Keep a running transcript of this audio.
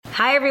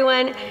Hi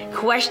everyone,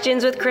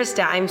 Questions with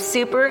Krista. I'm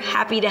super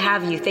happy to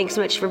have you. Thanks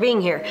so much for being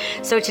here.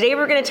 So today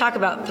we're going to talk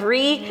about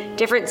 3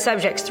 different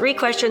subjects, 3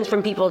 questions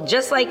from people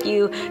just like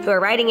you who are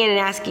writing in and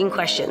asking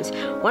questions.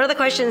 One of the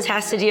questions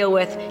has to deal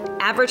with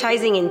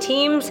advertising in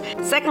teams.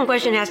 Second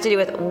question has to do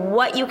with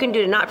what you can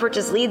do to not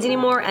purchase leads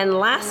anymore. And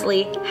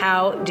lastly,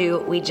 how do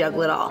we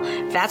juggle it all?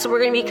 That's what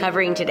we're going to be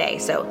covering today.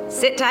 So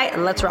sit tight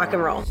and let's rock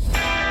and roll.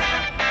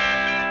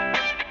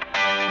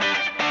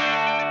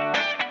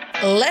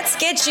 Let's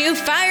get you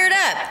fired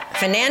up.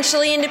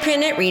 Financially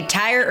independent,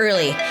 retire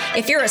early.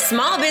 If you're a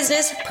small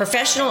business,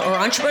 professional, or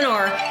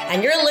entrepreneur,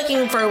 and you're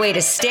looking for a way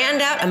to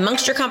stand out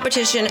amongst your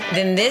competition,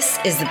 then this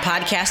is the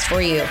podcast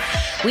for you.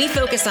 We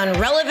focus on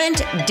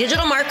relevant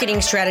digital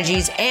marketing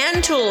strategies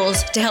and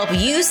tools to help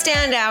you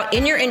stand out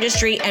in your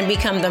industry and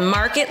become the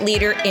market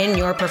leader in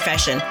your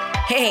profession.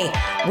 Hey,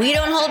 we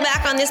don't hold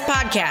back on this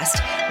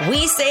podcast.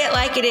 We say it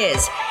like it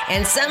is.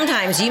 And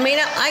sometimes you may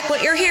not like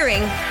what you're hearing,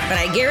 but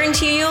I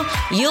guarantee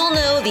you'll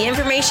know the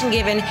information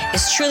given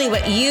is truly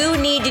what you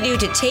need to do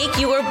to take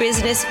your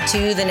business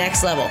to the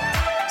next level.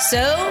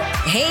 So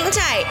hang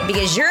tight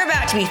because you're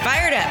about to be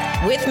fired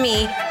up with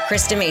me,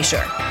 Krista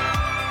Mashore.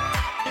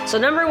 So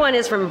number 1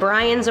 is from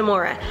Brian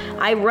Zamora.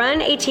 I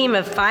run a team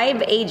of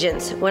 5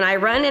 agents. When I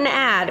run an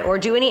ad or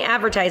do any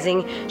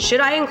advertising,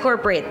 should I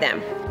incorporate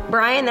them?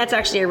 Brian, that's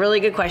actually a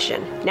really good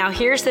question. Now,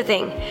 here's the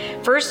thing.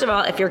 First of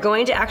all, if you're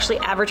going to actually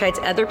advertise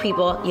to other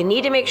people, you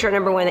need to make sure,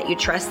 number 1, that you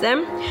trust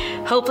them.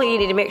 Hopefully, you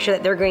need to make sure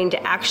that they're going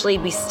to actually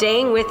be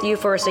staying with you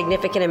for a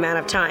significant amount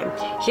of time.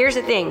 Here's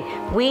the thing.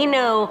 We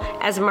know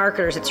as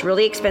marketers, it's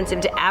really expensive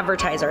to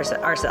advertise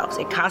ourselves.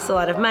 It costs a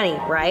lot of money,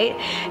 right?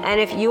 And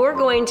if you're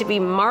going to be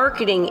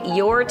marketing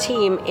your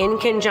team in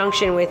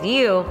conjunction with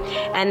you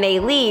and they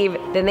leave,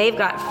 then they've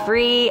got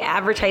free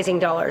advertising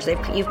dollars.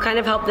 You've kind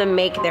of helped them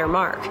make their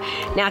mark.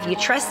 Now, if you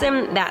trust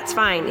them, that's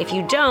fine. If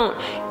you don't,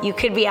 you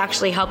could be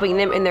actually helping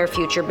them in their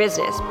future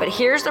business. But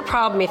here's the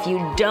problem if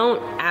you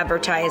don't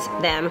advertise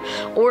them,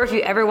 or if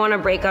you ever want to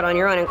break out on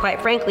your own. And quite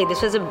frankly,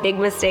 this was a big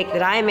mistake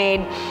that I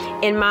made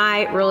in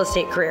my real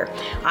estate career.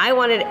 I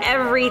wanted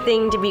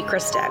everything to be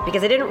Krista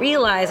because I didn't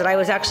realize that I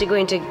was actually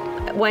going to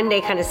one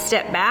day kind of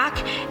step back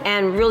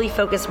and really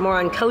focus more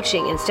on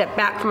coaching and step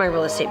back from my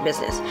real estate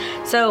business.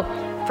 So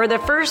for the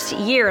first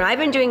year, and I've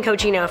been doing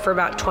coaching now for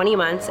about 20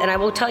 months, and I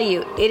will tell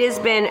you, it has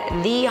been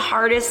the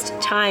hardest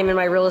time in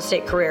my real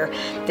estate career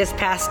this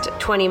past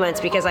 20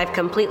 months because I've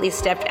completely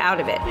stepped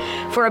out of it.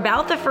 For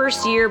about the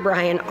first year,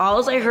 Brian,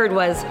 all I heard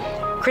was,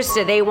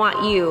 Krista, they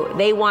want you,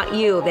 they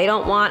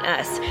don't want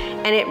us.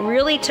 And it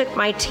really took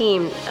my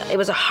team, it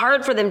was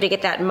hard for them to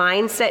get that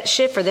mindset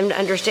shift, for them to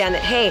understand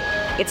that, hey,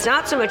 it's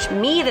not so much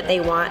me that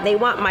they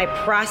want my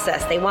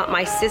process, they want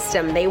my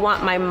system, they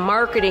want my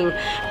marketing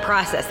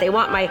process, they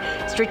want my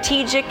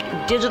strategic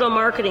digital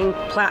marketing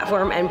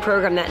platform and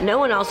program that no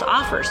one else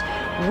offers.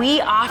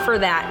 We offer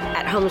that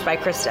at Homes by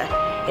Krista.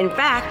 In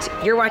fact,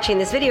 you're watching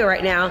this video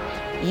right now,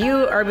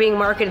 you are being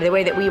marketed the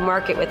way that we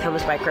market with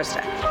Homes by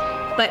Krista.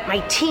 But my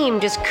team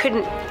just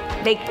couldn't,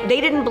 they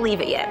didn't believe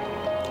it yet.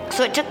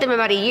 So it took them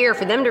about a year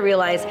for them to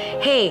realize,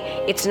 hey,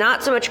 it's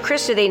not so much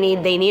Krista they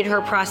need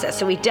her process.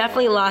 So we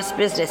definitely lost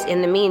business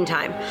in the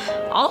meantime.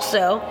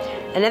 Also,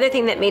 another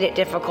thing that made it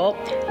difficult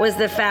was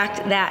the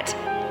fact that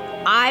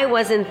I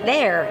wasn't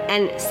there.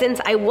 And since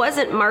I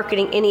wasn't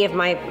marketing any of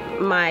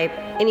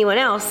anyone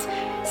else,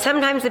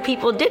 sometimes the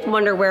people did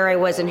wonder where I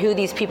was and who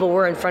these people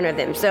were in front of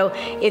them. So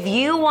if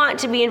you want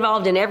to be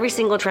involved in every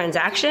single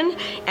transaction,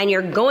 and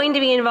you're going to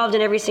be involved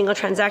in every single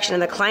transaction,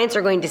 and the clients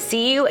are going to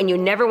see you, and you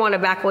never want to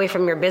back away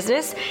from your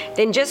business,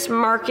 then just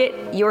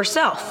market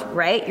yourself,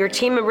 right? Your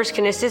team members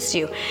can assist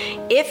you.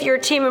 If your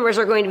team members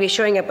are going to be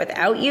showing up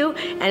without you,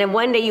 and then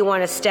one day you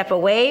want to step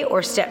away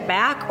or step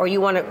back, or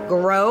you want to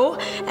grow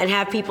and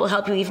have people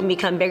help you even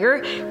become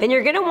bigger, then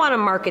you're going to want to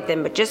market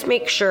them, but just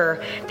make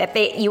sure that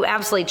you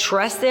absolutely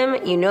trust them,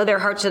 you know their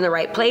heart's in the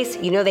right place,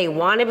 you know they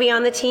want to be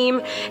on the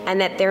team, and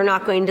that they're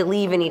not going to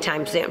leave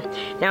anytime soon.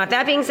 Now, with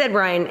that being said,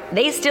 Brian,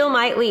 they still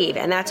might leave,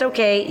 and that's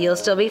okay. You'll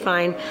still be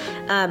fine.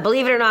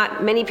 Believe it or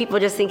not, many people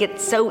just think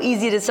it's so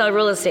easy to sell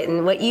real estate,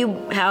 and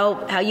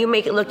how you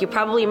make it look, you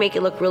probably make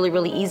it look really,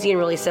 really easy and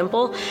really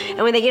simple. And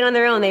when they get on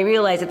their own, they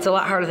realize it's a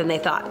lot harder than they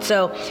thought.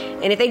 So,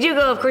 and if they do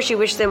go, of course, you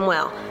wish them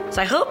well.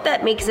 So I hope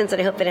that makes sense,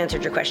 and I hope that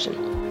answered your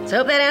question. So I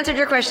hope that answered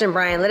your question,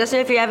 Brian. Let us know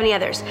if you have any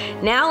others.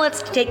 Now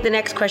let's take the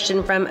next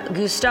question from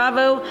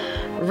Gustavo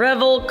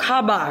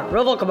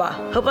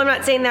Revolcaba. Hope I'm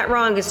not saying that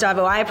wrong,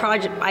 Gustavo. I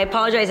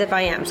apologize if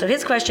I am. So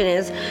his question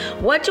is,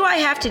 what do I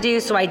have to do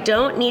so I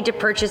don't need to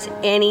purchase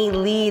any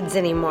leads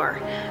anymore?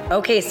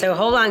 Okay, so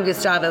hold on,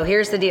 Gustavo.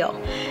 Here's the deal.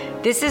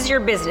 This is your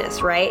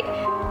business, right?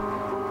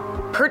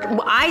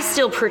 I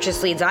still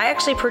purchase leads. I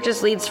actually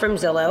purchase leads from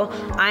Zillow.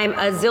 I'm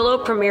a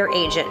Zillow Premier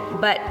agent,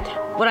 but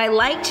what I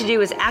like to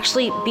do is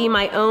actually be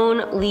my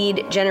own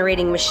lead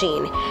generating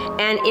machine.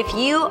 And if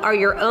you are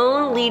your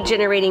own lead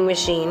generating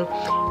machine,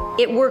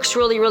 it works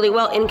really, really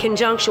well in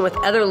conjunction with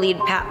other lead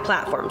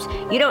platforms.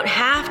 You don't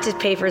have to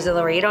pay for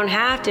Zillow, or you don't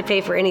have to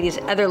pay for any of these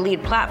other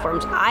lead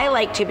platforms. I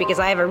like to because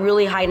I have a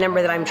really high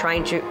number that I'm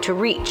trying to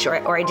reach,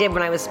 or I did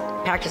when I was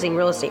practicing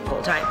real estate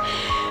full time.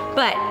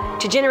 But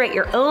to generate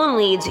your own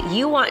leads,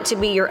 you want to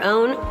be your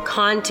own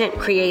content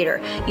creator.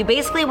 You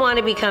basically want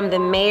to become the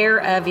mayor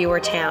of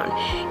your town.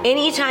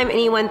 Anytime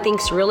anyone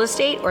thinks real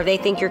estate or they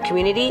think your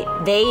community,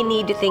 they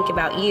need to think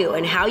about you.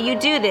 And how you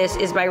do this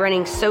is by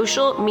running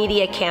social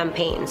media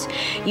campaigns.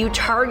 You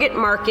target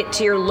market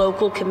to your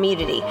local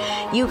community.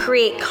 You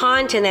create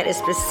content that is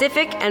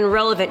specific and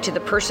relevant to the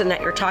person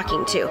that you're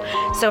talking to.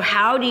 So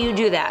how do you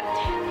do that?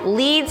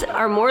 Leads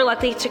are more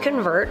likely to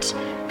convert.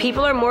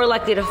 People are more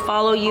likely to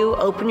follow you,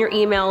 open your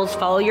emails,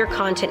 follow your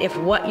content if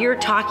what you're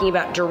talking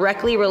about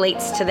directly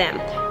relates to them.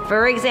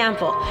 For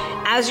example,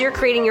 as you're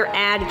creating your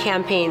ad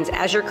campaigns,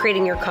 as you're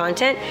creating your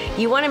content,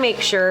 you want to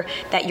make sure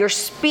that you're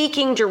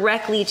speaking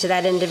directly to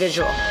that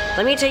individual.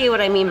 Let me tell you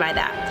what I mean by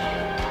that.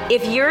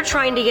 If you're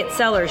trying to get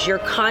sellers, your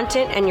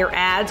content and your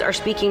ads are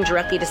speaking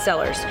directly to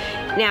sellers.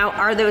 Now,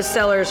 are those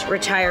sellers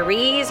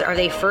retirees? Are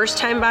they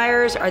first-time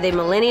buyers? Are they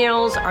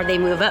millennials? Are they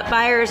move-up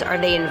buyers? Are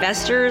they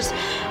investors?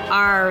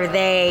 Are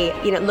they,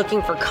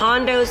 looking for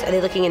condos? Are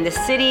they looking in the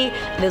city?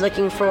 Are they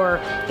looking for,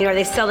 are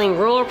they selling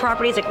rural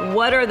properties? Like,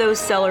 what are those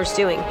sellers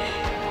doing?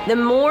 The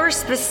more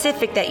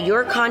specific that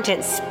your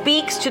content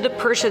speaks to the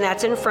person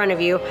that's in front of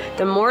you,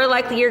 the more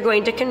likely you're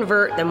going to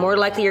convert, the more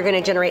likely you're going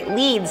to generate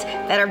leads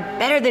that are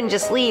better than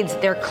just leads,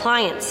 they're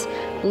clients.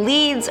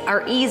 Leads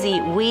are easy.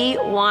 We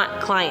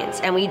want clients.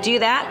 And we do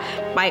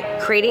that by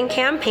creating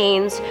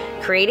campaigns,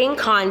 creating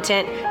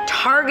content,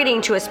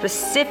 targeting to a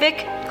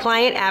specific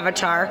client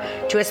avatar,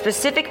 to a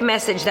specific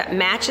message that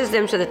matches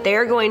them so that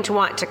they're going to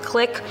want to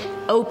click,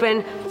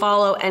 open,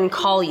 follow, and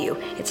call you.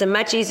 It's a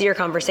much easier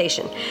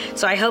conversation.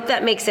 So I hope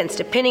that makes sense.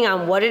 Depending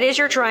on what it is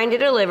you're trying to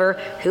deliver,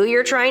 who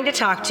you're trying to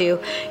talk to,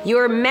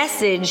 your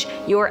message,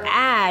 your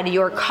ad,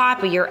 your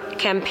copy, your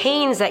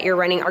campaigns that you're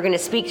running are going to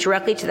speak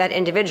directly to that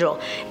individual.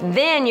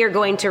 Then you're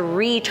going to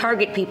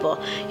retarget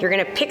people. You're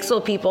going to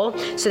pixel people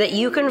so that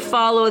you can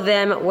follow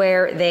them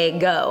where they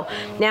go.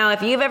 Now,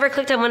 if you've ever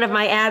clicked on one of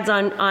my ads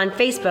on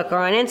Facebook or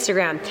on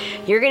Instagram,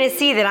 you're going to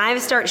see that I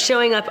start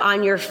showing up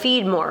on your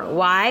feed more.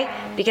 Why?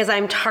 Because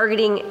I'm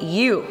targeting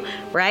you,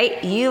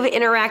 right? You've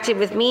interacted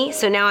with me,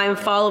 so now I'm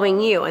following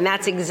you. And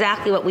that's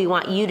exactly what we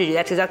want you to do.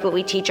 That's exactly what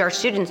we teach our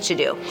students to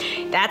do.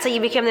 That's how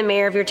you become the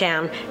mayor of your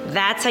town.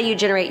 That's how you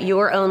generate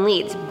your own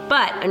leads.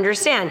 But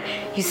understand,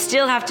 you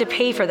still have to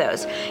pay for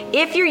those.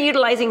 If you're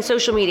utilizing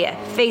social media,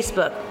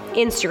 Facebook,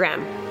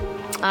 Instagram,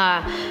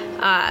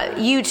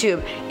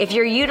 YouTube, if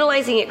you're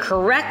utilizing it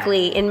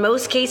correctly, in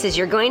most cases,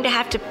 you're going to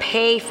have to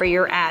pay for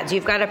your ads.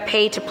 You've got to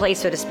pay to play,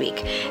 so to speak.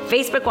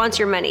 Facebook wants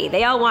your money.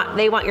 They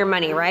want your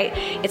money, right?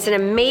 It's an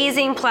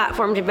amazing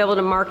platform to be able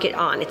to market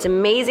on. It's an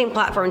amazing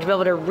platform to be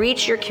able to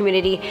reach your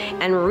community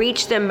and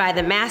reach them by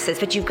the masses,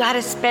 but you've got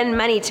to spend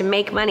money to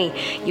make money.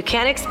 You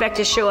can't expect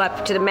to show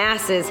up to the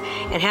masses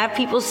and have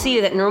people see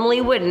you that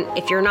normally wouldn't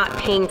if you're not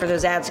paying for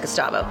those ads,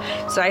 Gustavo.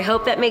 So I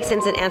hope that makes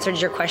sense and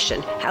answers your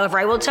question. However,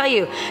 I will tell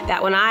you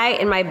that when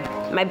in my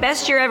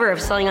best year ever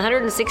of selling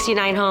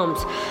 169 homes,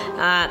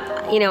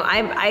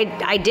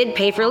 I did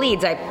pay for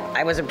leads.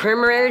 I was a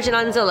premier agent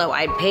on Zillow.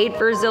 I paid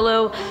for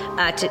Zillow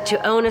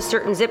to own a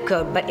certain zip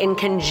code. But in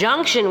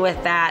conjunction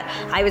with that,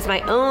 I was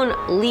my own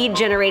lead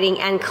generating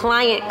and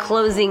client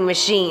closing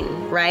machine,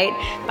 right?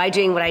 By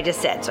doing what I just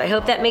said. So I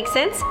hope that makes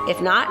sense. If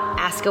not,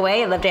 ask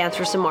away. I'd love to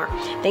answer some more.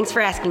 Thanks for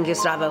asking,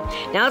 Gustavo.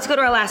 Now let's go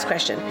to our last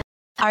question.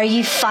 Are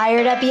you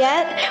fired up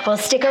yet? Well,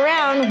 stick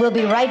around. We'll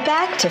be right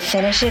back to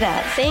finish it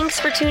up. Thanks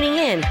for tuning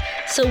in.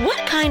 So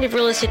what kind of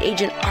real estate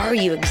agent are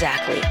you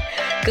exactly?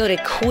 Go to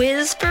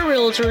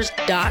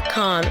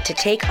quizforrealtors.com to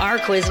take our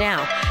quiz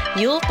now.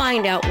 You'll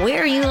find out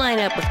where you line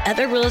up with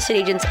other real estate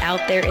agents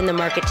out there in the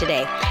market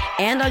today.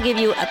 And I'll give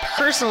you a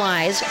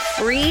personalized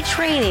free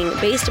training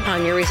based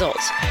upon your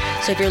results.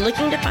 So if you're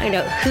looking to find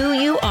out who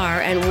you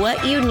are and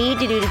what you need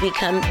to do to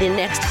become the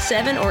next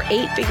 7 or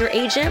 8 figure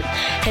agent,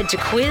 head to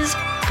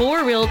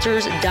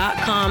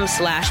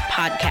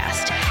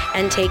quizforrealtors.com/podcast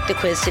and take the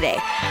quiz today.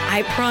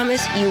 I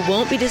promise you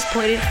won't be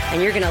disappointed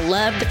and you're going to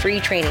love the free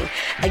training.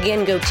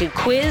 Again, go to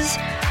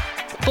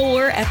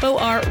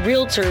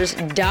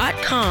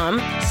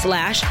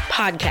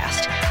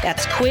quizforrealtors.com/podcast.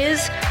 That's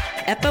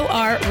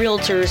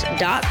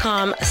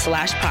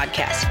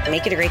quizforrealtors.com/podcast.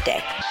 Make it a great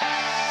day.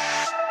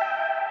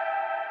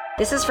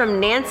 This is from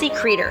Nancy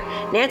Creeder.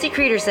 Nancy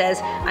Creeder says,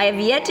 I have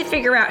yet to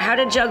figure out how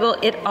to juggle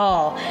it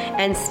all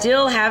and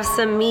still have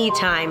some me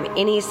time.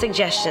 Any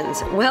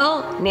suggestions?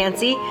 Well,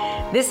 Nancy,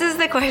 this is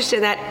the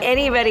question that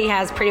anybody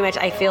has pretty much,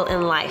 I feel,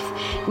 in life,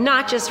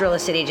 not just real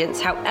estate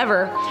agents.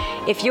 However,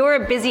 if you're a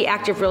busy,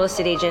 active real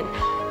estate agent,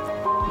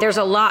 there's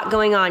a lot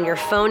going on. Your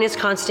phone is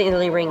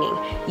constantly ringing.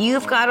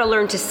 You've got to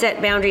learn to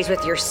set boundaries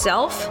with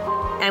yourself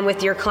and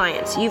with your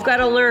clients. You've got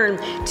to learn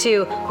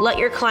to let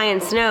your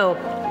clients know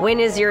when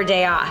is your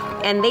day off?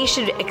 And they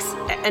should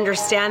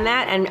understand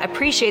that and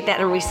appreciate that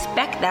and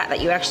respect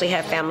that you actually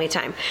have family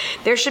time.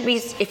 There should be,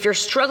 if you're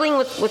struggling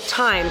with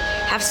time,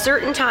 have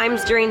certain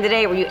times during the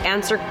day where you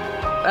answer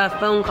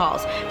phone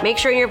calls. Make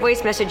sure in your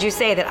voice message you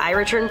say that I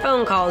return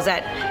phone calls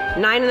at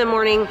 9 in the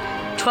morning,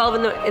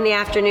 12 in the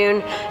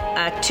afternoon,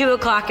 2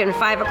 o'clock and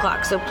 5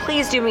 o'clock. So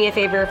please do me a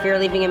favor if you're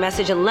leaving a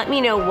message and let me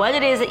know what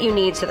it is that you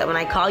need so that when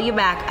I call you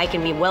back, I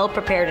can be well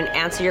prepared and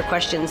answer your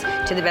questions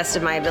to the best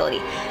of my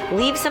ability.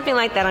 Leave something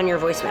like that on your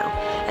voicemail.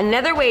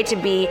 Another way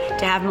to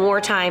have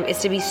more time is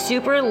to be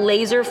super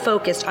laser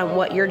focused on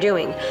what you're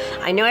doing.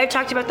 I know I've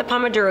talked about the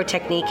Pomodoro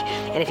technique,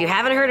 and if you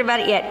haven't heard about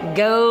it yet,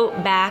 go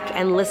back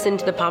and listen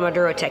to the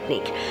Pomodoro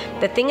technique.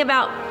 The thing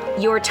about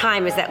your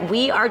time is that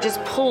we are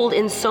just pulled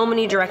in so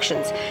many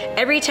directions.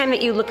 Every time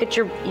that you look at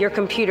your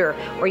computer,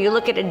 or you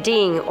look at a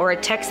ding or a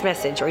text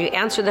message, or you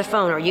answer the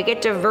phone, or you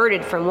get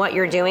diverted from what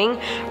you're doing,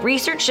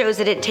 research shows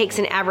that it takes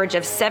an average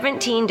of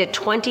 17 to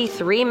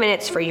 23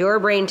 minutes for your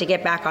brain to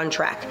get back on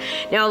track.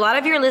 Now, a lot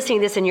of you are listening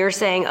to this and you're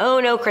saying, "Oh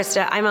no,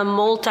 Krista, I'm a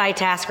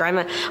multitasker.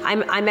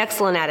 I'm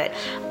excellent at it."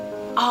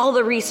 All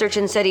the research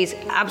and studies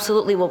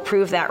absolutely will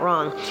prove that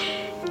wrong.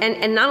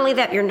 And not only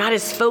that, you're not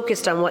as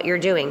focused on what you're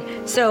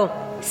doing. So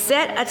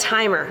set a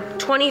timer,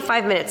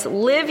 25 minutes.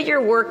 Live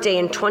your workday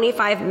in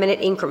 25-minute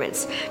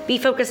increments. Be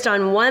focused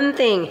on one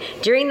thing.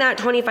 During that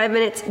 25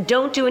 minutes,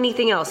 don't do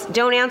anything else.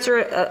 Don't answer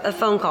a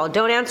phone call.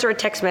 Don't answer a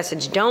text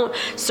message. Don't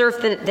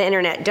surf the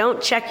internet.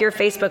 Don't check your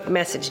Facebook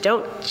message.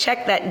 Don't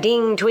check that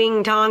ding,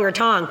 twing, tong, or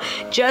tong.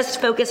 Just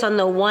focus on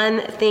the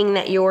one thing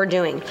that you're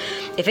doing.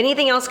 If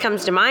anything else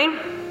comes to mind,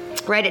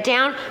 write it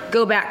down,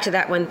 go back to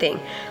that one thing.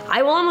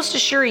 I will almost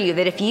assure you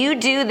that if you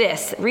do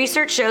this,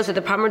 research shows with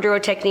the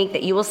Pomodoro technique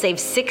that you will save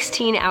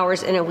 16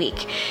 hours in a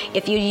week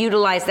if you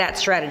utilize that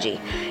strategy.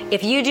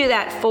 If you do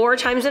that 4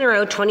 times in a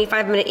row,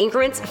 25-minute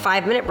increments,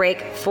 5-minute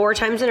break, 4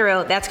 times in a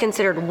row, that's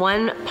considered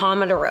one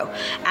Pomodoro.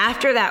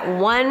 After that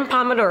one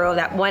Pomodoro,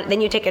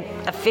 then you take a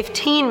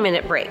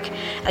 15-minute break.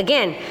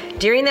 Again,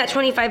 during that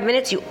 25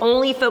 minutes, you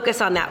only focus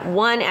on that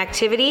one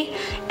activity,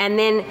 and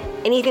then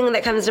anything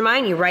that comes to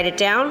mind, you write it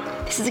down.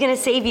 This is going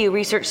to save you,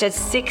 research says,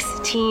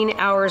 16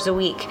 hours a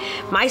week.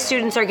 My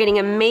students are getting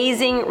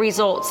amazing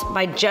results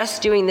by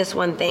just doing this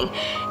one thing.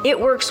 It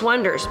works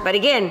wonders, but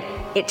again,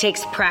 it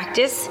takes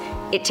practice,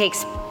 it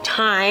takes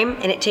time,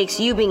 and it takes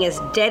you being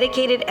as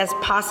dedicated as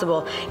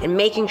possible and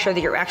making sure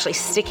that you're actually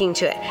sticking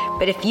to it.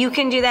 But if you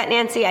can do that,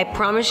 Nancy, I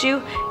promise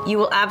you, you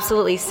will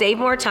absolutely save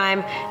more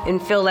time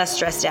and feel less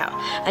stressed out.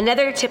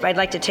 Another tip I'd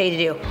like to tell you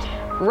to do: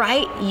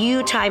 write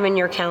you time in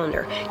your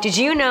calendar. Did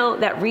you know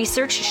that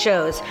research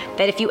shows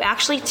that if you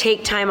actually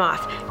take time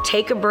off,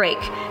 take a break,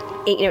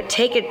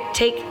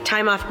 take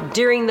time off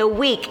during the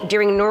week,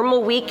 during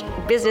normal week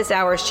business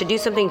hours to do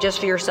something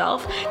just for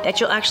yourself, that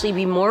you'll actually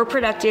be more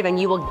productive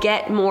and you will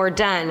get more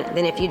done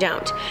than if you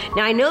don't.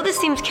 Now, I know this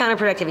seems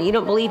counterproductive and you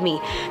don't believe me,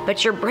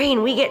 but your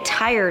brain, we get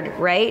tired,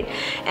 right?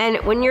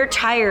 And when you're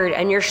tired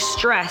and you're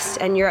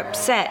stressed and you're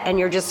upset and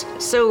you're just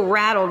so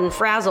rattled and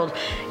frazzled,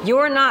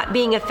 you're not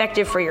being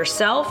effective for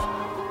yourself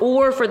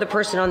or for the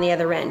person on the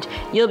other end.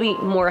 You'll be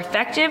more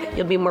effective,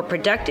 you'll be more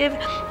productive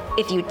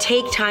if you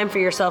take time for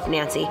yourself,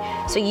 Nancy.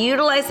 So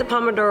utilize the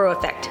Pomodoro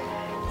effect.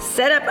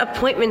 Set up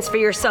appointments for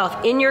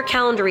yourself in your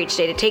calendar each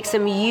day to take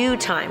some you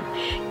time.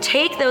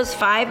 Take those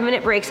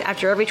 5-minute breaks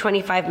after every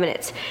 25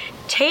 minutes.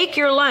 Take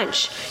your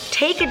lunch.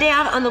 Take a day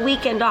out on the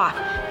weekend off.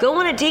 Go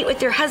on a date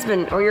with your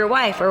husband or your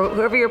wife or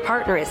whoever your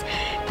partner is.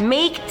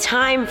 Make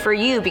time for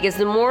you, because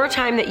the more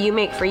time that you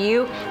make for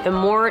you, the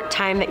more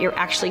time that you're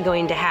actually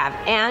going to have.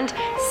 And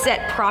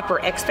set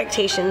proper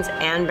expectations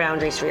and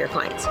boundaries for your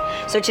clients.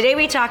 So today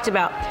we talked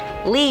about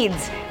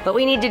leads, what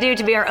we need to do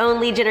to be our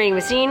own lead generating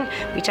machine.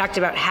 We talked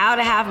about how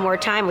to have more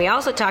time. We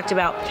also talked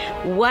about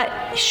what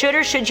should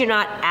or should you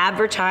not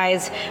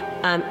advertise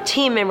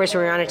team members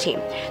when you're on a team.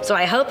 So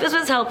I hope this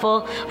was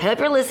helpful. I hope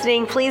you're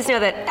listening. Please know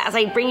that as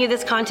I bring you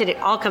this content, it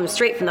all comes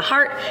straight from the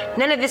heart.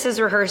 None of this is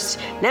rehearsed.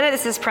 None of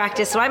this is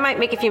practiced. So I might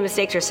make a few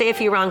mistakes or say a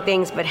few wrong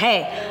things, but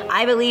hey,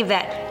 I believe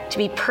that to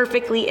be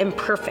perfectly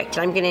imperfect,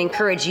 I'm going to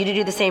encourage you to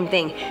do the same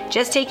thing.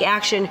 Just take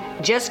action.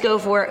 Just go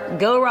for it.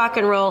 Go rock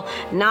and roll.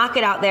 Knock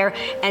it out there.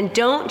 And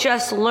don't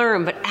just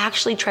learn, but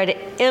actually try to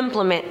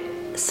implement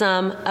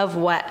some of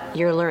what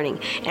you're learning.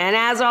 And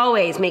as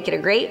always, make it a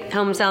great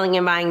home selling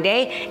and buying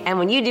day. And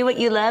when you do what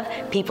you love,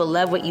 people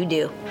love what you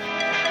do.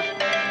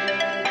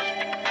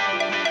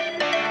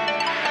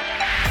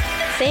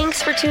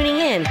 Thanks for tuning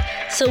in.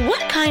 So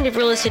what kind of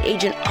real estate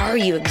agent are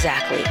you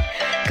exactly?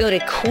 Go to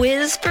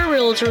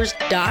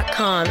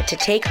quizforrealtors.com to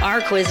take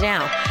our quiz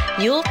now.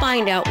 You'll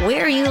find out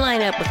where you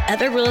line up with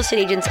other real estate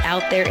agents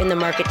out there in the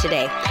market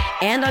today.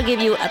 And I'll give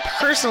you a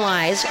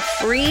personalized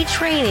free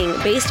training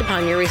based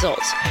upon your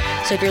results.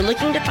 So if you're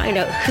looking to find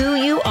out who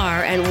you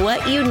are and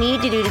what you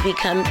need to do to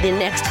become the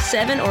next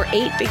 7 or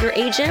 8 figure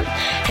agent,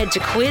 head to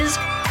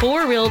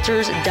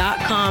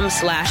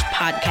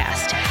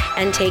quizforrealtors.com/podcast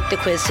and take the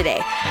quiz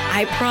today.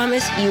 I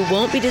promise you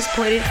won't be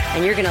disappointed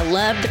and you're going to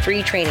love the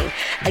free training.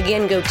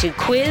 Again, go to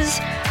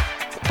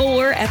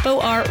for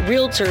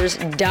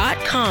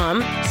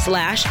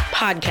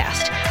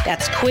forrealtors.com/podcast.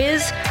 That's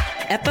quiz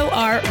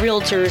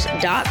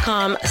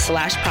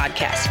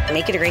forrealtors.com/podcast.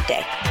 Make it a great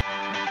day.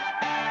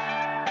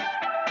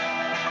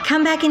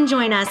 Come back and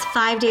join us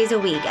 5 days a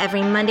week,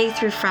 every Monday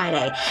through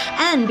Friday.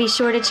 And be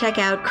sure to check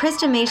out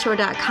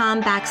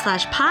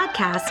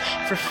KristaMashore.com/podcast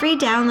for free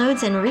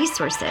downloads and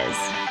resources.